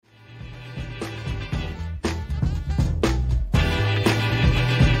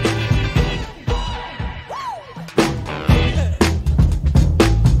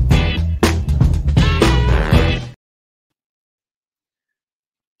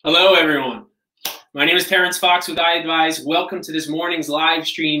Hello, everyone. My name is Terrence Fox with iAdvise. Welcome to this morning's live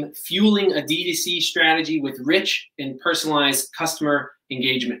stream, Fueling a D2C Strategy with Rich and Personalized Customer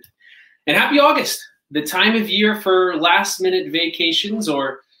Engagement. And happy August, the time of year for last-minute vacations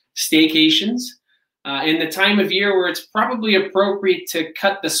or staycations, and the time of year where it's probably appropriate to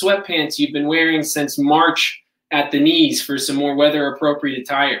cut the sweatpants you've been wearing since March at the knees for some more weather-appropriate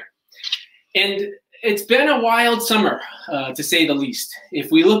attire. And it's been a wild summer, to say the least.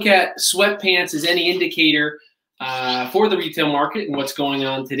 If we look at sweatpants as any indicator for the retail market and what's going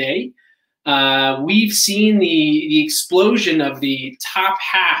on today, we've seen the explosion of the top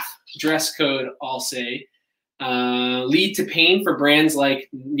half dress code, I'll say, lead to pain for brands like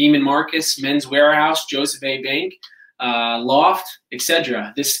Neiman Marcus, Men's Warehouse, Joseph A. Bank, Loft,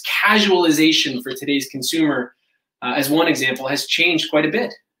 etc. This casualization for today's consumer, as one example, has changed quite a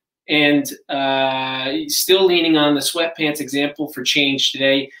bit. And still leaning on the sweatpants example for change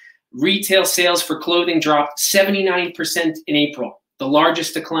today, retail sales for clothing dropped 79% in April, the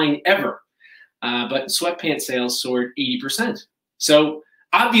largest decline ever. But sweatpants sales soared 80%. So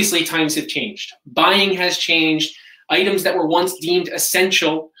obviously times have changed. Buying has changed. Items that were once deemed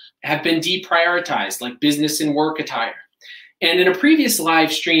essential have been deprioritized, like business and work attire. And in a previous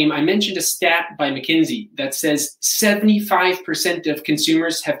live stream, I mentioned a stat by McKinsey that says 75% of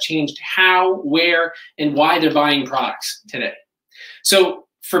consumers have changed how, where, and why they're buying products today. So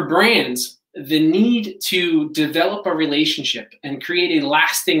for brands, the need to develop a relationship and create a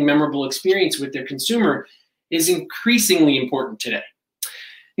lasting, memorable experience with their consumer is increasingly important today.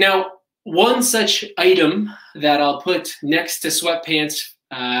 Now, one such item that I'll put next to sweatpants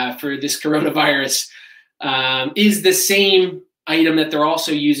for this coronavirus is the same item that they're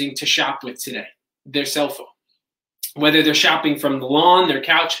also using to shop with today, their cell phone. Whether they're shopping from the lawn, their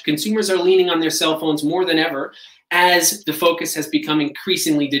couch, consumers are leaning on their cell phones more than ever as the focus has become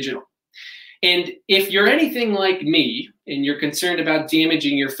increasingly digital. And if you're anything like me and you're concerned about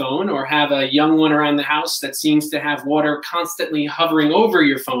damaging your phone or have a young one around the house that seems to have water constantly hovering over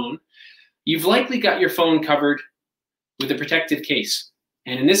your phone, you've likely got your phone covered with a protective case.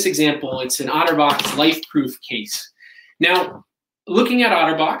 And in this example, it's an OtterBox life-proof case. Now, looking at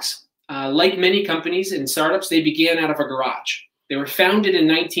OtterBox, like many companies and startups, they began out of a garage. They were founded in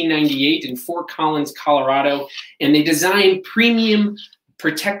 1998 in Fort Collins, Colorado, and they designed premium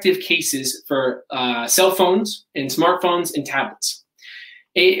protective cases for cell phones and smartphones and tablets.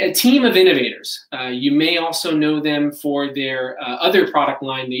 A team of innovators. You may also know them for their other product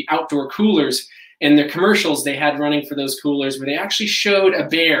line, the outdoor coolers, and the commercials they had running for those coolers where they actually showed a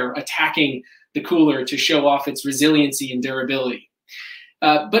bear attacking the cooler to show off its resiliency and durability.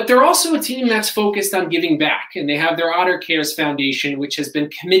 But they're also a team that's focused on giving back, and they have their Otter Cares Foundation, which has been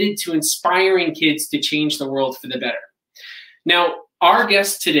committed to inspiring kids to change the world for the better. Now, our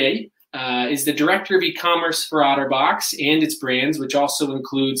guest today is the Director of E-commerce for OtterBox and its brands, which also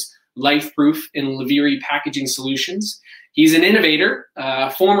includes LifeProof and Leviri Packaging Solutions. He's an innovator,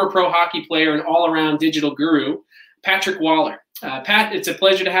 former pro hockey player, and all-around digital guru, Patrick Waller. Pat, it's a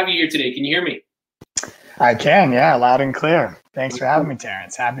pleasure to have you here today. Can you hear me? I can, yeah, loud and clear. Thanks for having me,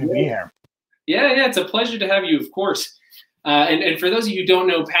 Terrence. Happy to be here. Yeah, it's a pleasure to have you, of course. And for those of you who don't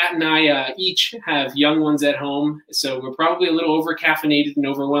know, Pat and I each have young ones at home, so we're probably a little over-caffeinated and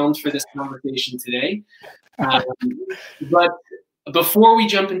overwhelmed for this conversation today. But before we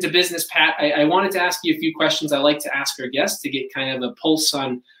jump into business, Pat, I wanted to ask you a few questions I like to ask our guests to get kind of a pulse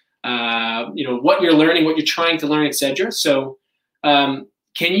on what you're learning, what you're trying to learn, etc. So can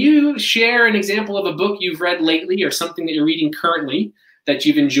you share an example of a book you've read lately or something that you're reading currently that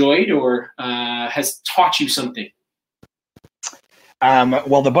you've enjoyed or has taught you something?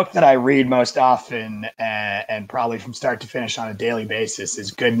 Well, the book that I read most often and probably from start to finish on a daily basis is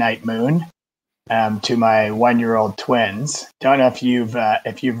Goodnight Moon. To my 1-year-old twins. Don't know if you've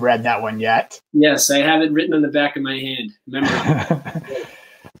read that one yet. Yes, I have it written on the back of my hand. Remember.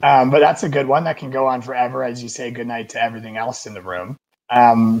 But that's a good one that can go on forever, as you say goodnight to everything else in the room.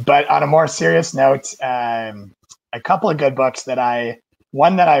 But on a more serious note, a couple of good books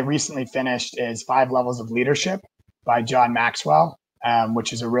one that I recently finished is 5 Levels of Leadership by John Maxwell,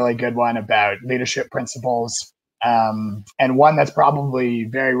 which is a really good one about leadership principles. And one that's probably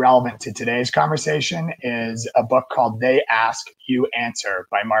very relevant to today's conversation is a book called They Ask, You Answer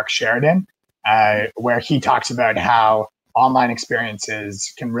by Mark Sheridan, where he talks about how online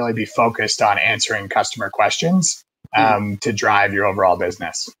experiences can really be focused on answering customer questions to drive your overall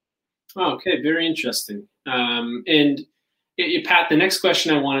business. Oh, okay, very interesting. And Pat, the next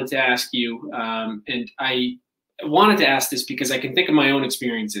question I wanted to ask you, and I wanted to ask this because I can think of my own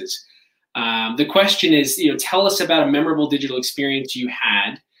experiences. The question is, tell us about a memorable digital experience you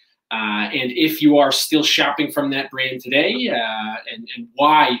had and if you are still shopping from that brand today, and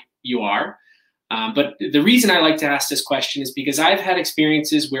why you are. But the reason I like to ask this question is because I've had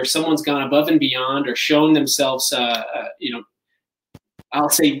experiences where someone's gone above and beyond or shown themselves, I'll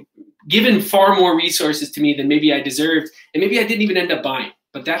say, given far more resources to me than maybe I deserved, and maybe I didn't even end up buying.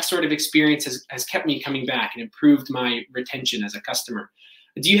 But that sort of experience has kept me coming back and improved my retention as a customer.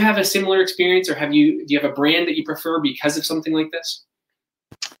 Do you have a similar experience, or do you have a brand that you prefer because of something like this?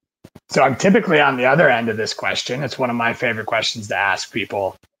 So I'm typically on the other end of this question. It's one of my favorite questions to ask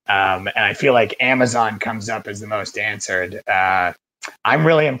people. And I feel like Amazon comes up as the most answered. I'm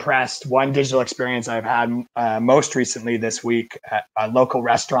really impressed. One digital experience I've had most recently this week, a local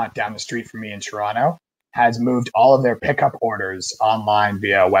restaurant down the street from me in Toronto has moved all of their pickup orders online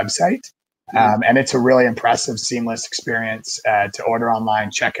via a website. And it's a really impressive, seamless experience to order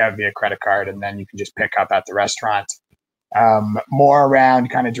online, check out via credit card, and then you can just pick up at the restaurant. More around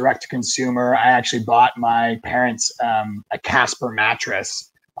kind of direct to consumer, I actually bought my parents a Casper mattress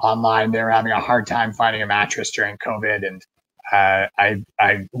online. They were having a hard time finding a mattress during COVID, and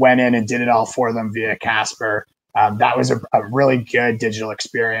I went in and did it all for them via Casper. That was a really good digital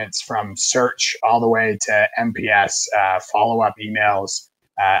experience, from search all the way to MPS, follow-up emails.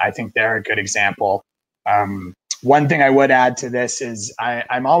 I think they're a good example. One thing I would add to this is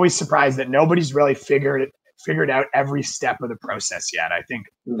I'm always surprised that nobody's really figured out every step of the process yet. I think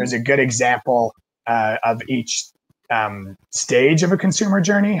there's a good example of each stage of a consumer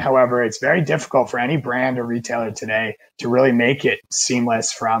journey. However, it's very difficult for any brand or retailer today to really make it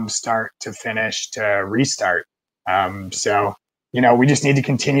seamless from start to finish to restart. So, we just need to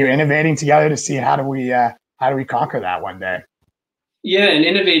continue innovating together to see how do we conquer that one day. Yeah, and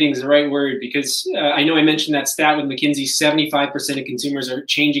innovating is the right word, because I know I mentioned that stat with McKinsey. 75% of consumers are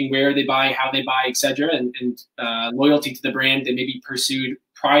changing where they buy, how they buy, et cetera, and loyalty to the brand they maybe pursued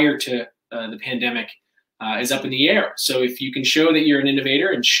prior to the pandemic is up in the air. So if you can show that you're an innovator,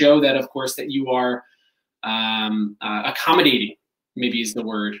 and show that, of course, that you are accommodating, maybe is the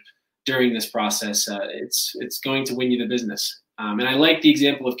word, during this process, it's going to win you the business. And I like the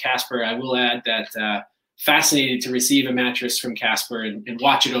example of Casper. I will add that fascinated to receive a mattress from Casper and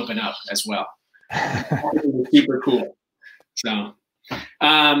watch it open up as well. Super cool. So,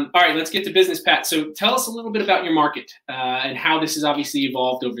 all right, let's get to business, Pat. So tell us a little bit about your market and how this has obviously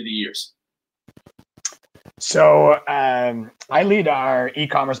evolved over the years. So I lead our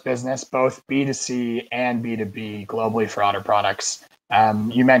e-commerce business, both B2C and B2B globally for OtterBox.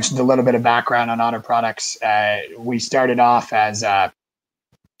 You mentioned a little bit of background on OtterBox. We started off as a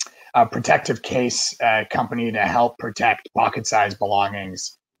protective case company to help protect pocket-sized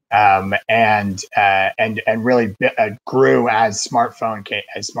belongings, and really grew as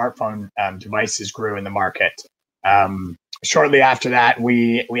smartphone devices grew in the market. Shortly after that,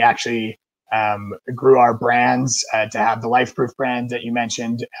 we actually grew our brands to have the LifeProof brand that you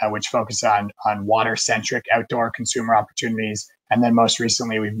mentioned, which focused on water-centric outdoor consumer opportunities. And then most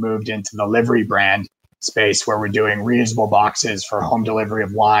recently, we've moved into the Livery brand space, where we're doing reusable boxes for home delivery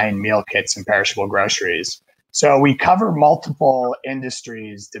of wine, meal kits, and perishable groceries. So we cover multiple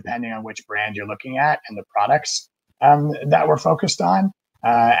industries depending on which brand you're looking at and the products that we're focused on.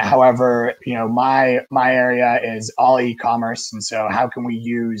 However, my area is all e-commerce, and so how can we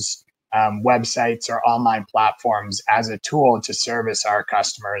use websites or online platforms as a tool to service our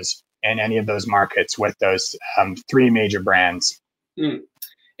customers in any of those markets with those three major brands?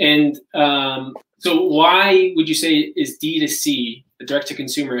 And so why would you say is D2C, the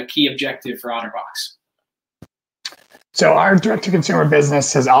direct-to-consumer, a key objective for OtterBox? So our direct-to-consumer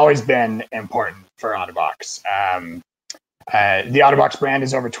business has always been important for OtterBox. The OtterBox brand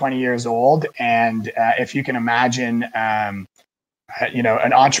is over 20 years old. And if you can imagine, an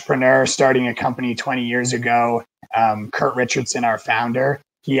entrepreneur starting a company 20 years ago, Kurt Richardson, our founder,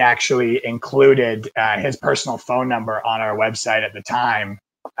 he actually included his personal phone number on our website at the time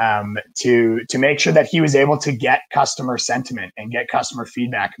to make sure that he was able to get customer sentiment and get customer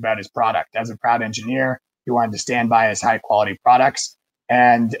feedback about his product. As a proud engineer, he wanted to stand by his high quality products.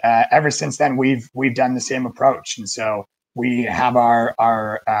 And ever since then, we've done the same approach. And so we have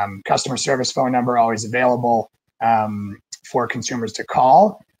our customer service phone number always available for consumers to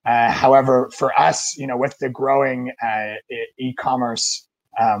call. However, for us, with the growing e-commerce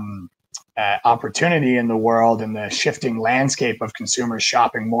opportunity in the world and the shifting landscape of consumers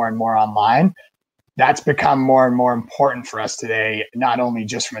shopping more and more online, that's become more and more important for us today, not only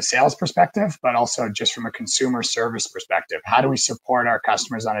just from a sales perspective, but also just from a consumer service perspective. How do we support our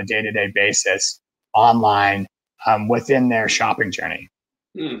customers on a day-to-day basis online within their shopping journey?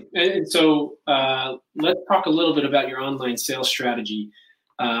 And so let's talk a little bit about your online sales strategy.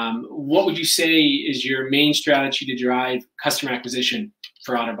 what would you say is your main strategy to drive customer acquisition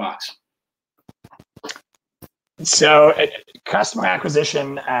for OtterBox? So customer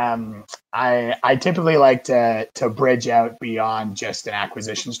acquisition, I typically like to bridge out beyond just an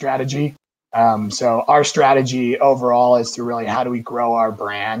acquisition strategy. So our strategy overall is to really, how do we grow our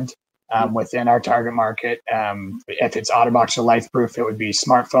brand within our target market? If it's OtterBox or LifeProof, it would be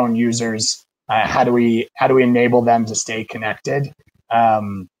smartphone users. How do we enable them to stay connected?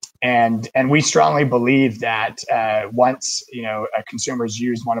 And we strongly believe that once consumers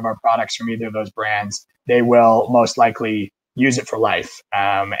use one of our products from either of those brands, they will most likely use it for life.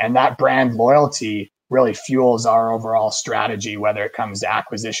 And that brand loyalty really fuels our overall strategy, whether it comes to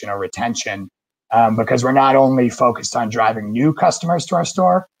acquisition or retention, because we're not only focused on driving new customers to our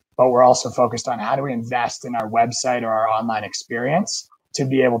store, but we're also focused on how do we invest in our website or our online experience to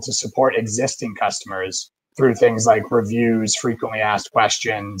be able to support existing customers through things like reviews, frequently asked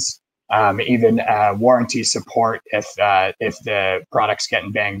questions, even warranty support if the product's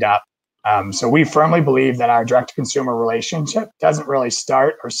getting banged up. So we firmly believe that our direct-to-consumer relationship doesn't really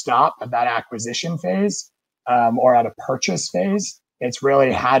start or stop at that acquisition phase or at a purchase phase. It's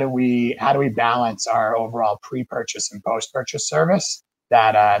really how do we balance our overall pre-purchase and post-purchase service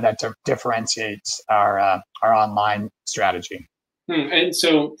that differentiates our online strategy. And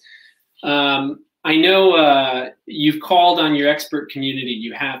so I know you've called on your expert community.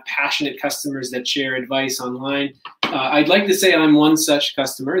 You have passionate customers that share advice online. I'd like to say I'm one such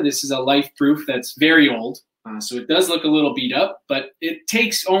customer. This is a LifeProof that's very old, so it does look a little beat up, but it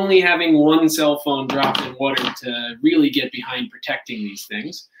takes only having one cell phone dropped in water to really get behind protecting these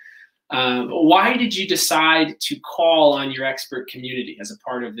things. Why did you decide to call on your expert community as a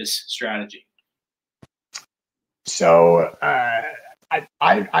part of this strategy? So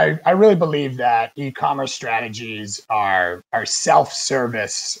I really believe that e-commerce strategies are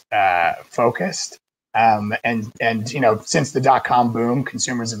self-service focused. And since the dot-com boom,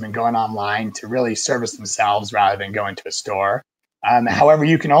 consumers have been going online to really service themselves rather than going to a store. However,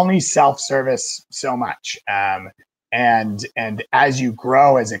 you can only self-service so much. And as you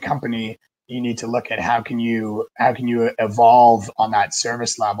grow as a company, you need to look at how can you evolve on that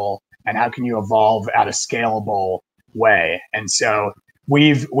service level, and how can you evolve at a scalable way. And so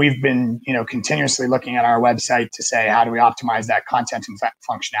we've been continuously looking at our website to say, how do we optimize that content and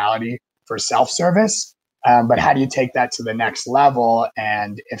functionality for self-service, but how do you take that to the next level?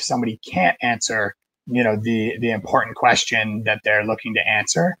 And if somebody can't answer the important question that they're looking to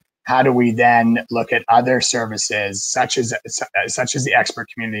answer, how do we then look at other services such as the expert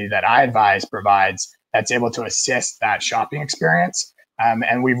community that iAdvise provides, that's able to assist that shopping experience?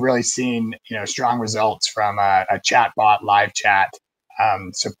 And we've really seen strong results from a chatbot, live chat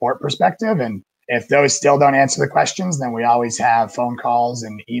support perspective. And if those still don't answer the questions, then we always have phone calls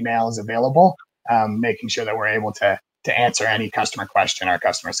and emails available, making sure that we're able to answer any customer question our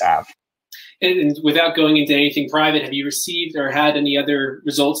customers have. And without going into anything private, have you received or had any other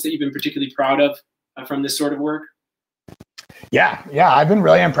results that you've been particularly proud of from this sort of work? Yeah, I've been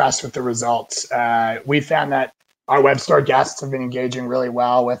really impressed with the results. We found that our web store guests have been engaging really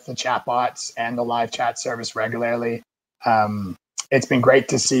well with the chatbots and the live chat service regularly. It's been great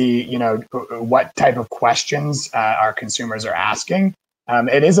to see, what type of questions our consumers are asking.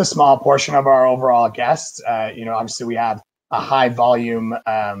 It is a small portion of our overall guests. Obviously we have a high volume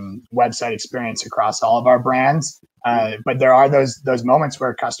website experience across all of our brands, but there are those moments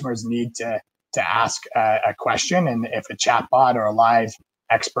where customers need to ask a question, and if a chatbot or a live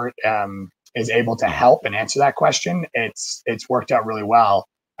expert is able to help and answer that question, it's worked out really well.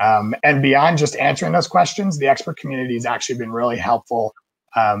 And beyond just answering those questions, the expert community has actually been really helpful,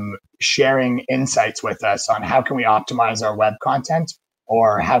 sharing insights with us on how can we optimize our web content,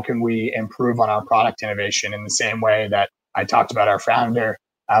 or how can we improve on our product innovation in the same way that I talked about our founder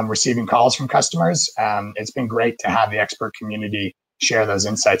receiving calls from customers. It's been great to have the expert community share those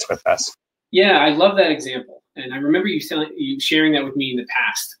insights with us. Yeah, I love that example. And I remember you sharing that with me in the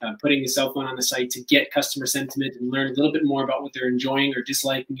past, putting the cell phone on the site to get customer sentiment and learn a little bit more about what they're enjoying or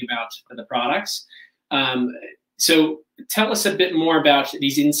disliking about the products. So tell us a bit more about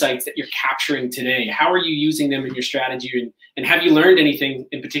these insights that you're capturing today. How are you using them in your strategy, and have you learned anything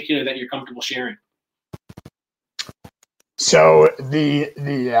in particular that you're comfortable sharing? So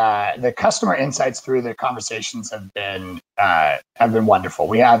the customer insights through the conversations have been wonderful.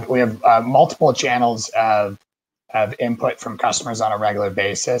 We have multiple channels of input from customers on a regular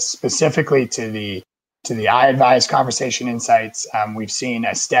basis, specifically to the iAdvise conversation insights. We've seen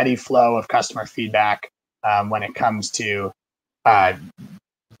a steady flow of customer feedback when it comes to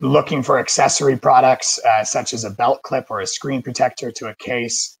looking for accessory products such as a belt clip or a screen protector to a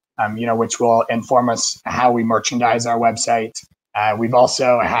case, which will inform us how we merchandise our website. We've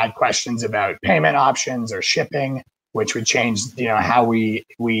also had questions about payment options or shipping, which would change, how we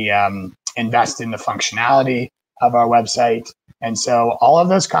invest in the functionality of our website. And so all of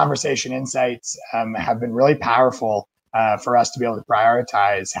those conversation insights have been really powerful for us to be able to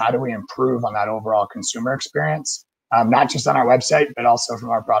prioritize how do we improve on that overall consumer experience, not just on our website, but also from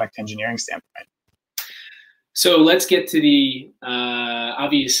our product engineering standpoint. So let's get to the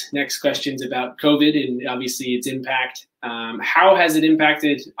obvious next questions about COVID and obviously its impact. How has it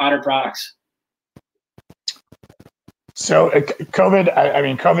impacted OtterBox? So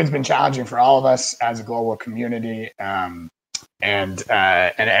COVID's been challenging for all of us as a global community, and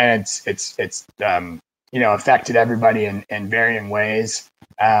it's affected everybody in varying ways.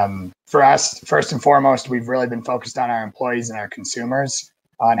 For us, first and foremost, we've really been focused on our employees and our consumers,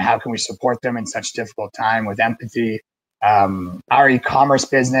 on how can we support them in such difficult time with empathy. Our e-commerce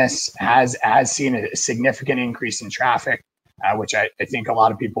business has seen a significant increase in traffic, which I think a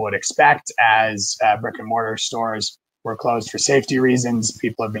lot of people would expect as brick and mortar stores were closed for safety reasons.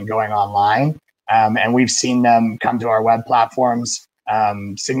 People have been going online, and we've seen them come to our web platforms,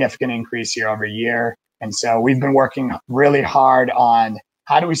 significant increase year over year. And so we've been working really hard on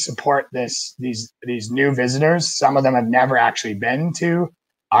how do we support these new visitors. Some of them have never actually been to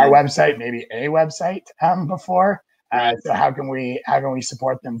our website, maybe a website before. So how can we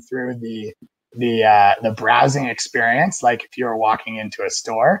support them through the browsing experience, like if you were walking into a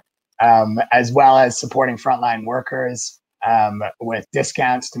store, as well as supporting frontline workers with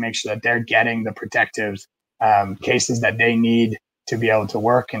discounts to make sure that they're getting the protective cases that they need to be able to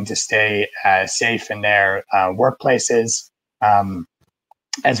work and to stay safe in their workplaces,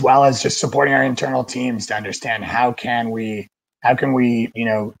 as well as just supporting our internal teams to understand how can we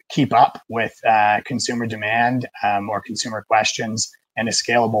keep up with consumer demand or consumer questions in a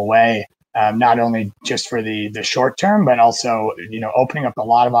scalable way, not only just for the short term, but also opening up a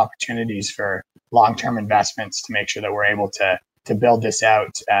lot of opportunities for long-term investments to make sure that we're able to build this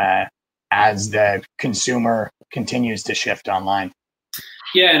out as the consumer continues to shift online.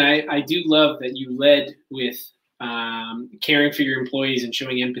 Yeah, and I do love that you led with caring for your employees and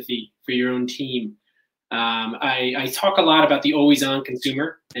showing empathy for your own team. I talk a lot about the always-on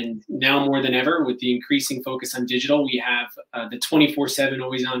consumer, and now more than ever, with the increasing focus on digital, we have the 24/7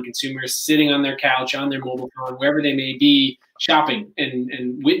 always-on consumers sitting on their couch, on their mobile phone, wherever they may be, shopping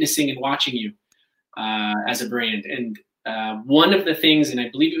and witnessing and watching you as a brand. And one of the things, and I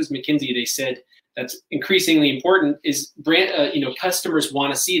believe it was McKinsey, they said that's increasingly important is customers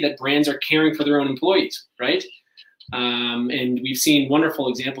want to see that brands are caring for their own employees, right? And we've seen wonderful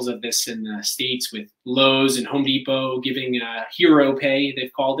examples of this in the States with Lowe's and Home Depot giving hero pay,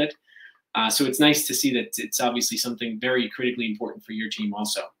 they've called it. So it's nice to see that it's obviously something very critically important for your team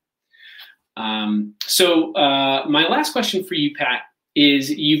also. So my last question for you, Pat, is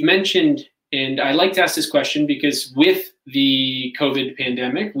you've mentioned, and I like to ask this question because with the COVID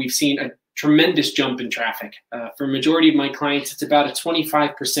pandemic, we've seen a tremendous jump in traffic. For a majority of my clients, it's about a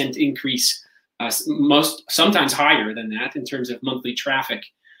 25% increase, sometimes higher than that in terms of monthly traffic.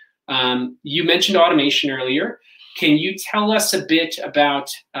 You mentioned automation earlier. Can you tell us a bit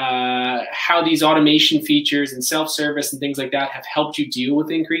about how these automation features and self-service and things like that have helped you deal with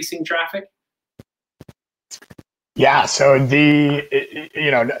increasing traffic? Yeah, so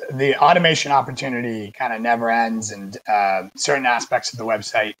the automation opportunity kind of never ends, and certain aspects of the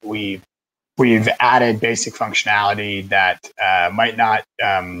website we've added basic functionality that might not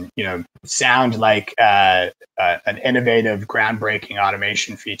sound like an innovative, groundbreaking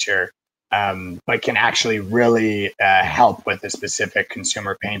automation feature, but can actually really help with a specific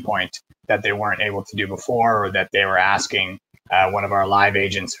consumer pain point that they weren't able to do before, or that they were asking one of our live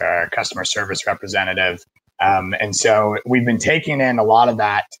agents or our customer service representative. And so we've been taking in a lot of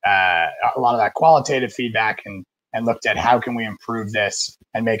that qualitative feedback and looked at how can we improve this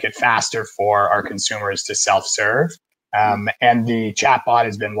and make it faster for our consumers to self-serve. And the chatbot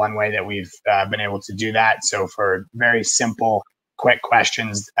has been one way that we've been able to do that. So for very simple, quick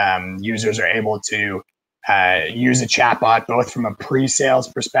questions, users are able to use a chatbot both from a pre-sales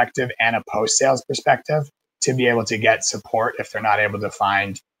perspective and a post-sales perspective to be able to get support if they're not able to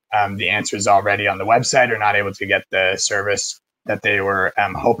find the answers already on the website or not able to get the service that they were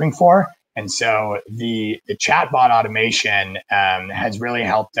hoping for. And so the chatbot automation has really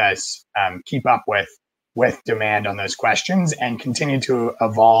helped us keep up with demand on those questions and continue to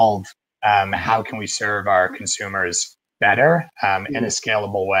evolve how can we serve our consumers better in a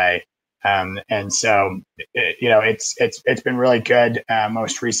scalable way. And so, it's been really good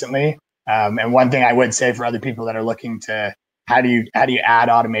most recently. And one thing I would say for other people that are looking to how do you add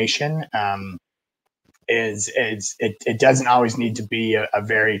automation, it doesn't always need to be a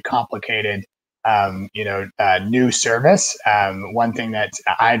very complicated new service. One thing that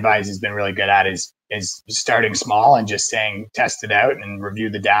iAdvise has been really good at is starting small and just saying test it out and review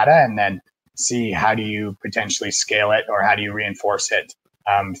the data, and then see how do you potentially scale it, or how do you reinforce it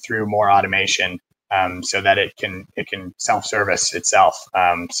through more automation, so that it can self-service itself.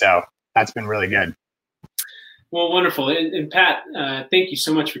 So that's been really good. Well, wonderful. And Pat, thank you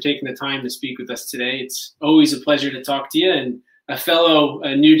so much for taking the time to speak with us today. It's always a pleasure to talk to you, and a fellow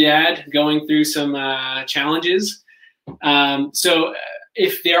new dad going through some challenges. So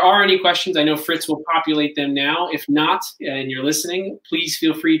if there are any questions, I know Fritz will populate them now. If not, and you're listening, please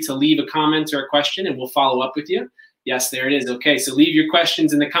feel free to leave a comment or a question, and we'll follow up with you. Yes, there it is. Okay, so leave your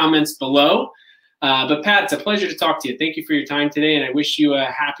questions in the comments below. But Pat, it's a pleasure to talk to you. Thank you for your time today, and I wish you a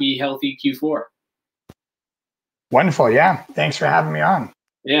happy, healthy Q4. Wonderful. Yeah. Thanks for having me on.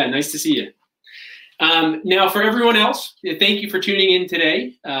 Yeah, nice to see you. Now, for everyone else, thank you for tuning in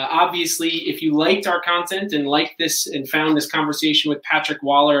today. Obviously, if you liked our content and liked this and found this conversation with Patrick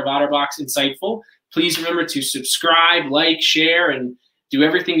Waller of OtterBox insightful, please remember to subscribe, like, share, and do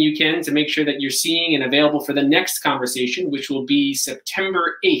everything you can to make sure that you're seeing and available for the next conversation, which will be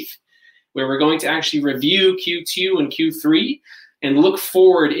September 8th, where we're going to actually review Q2 and Q3 and look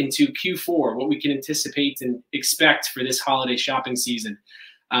forward into Q4, what we can anticipate and expect for this holiday shopping season.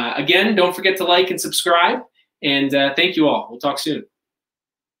 Again, don't forget to like and subscribe, and thank you all. We'll talk soon.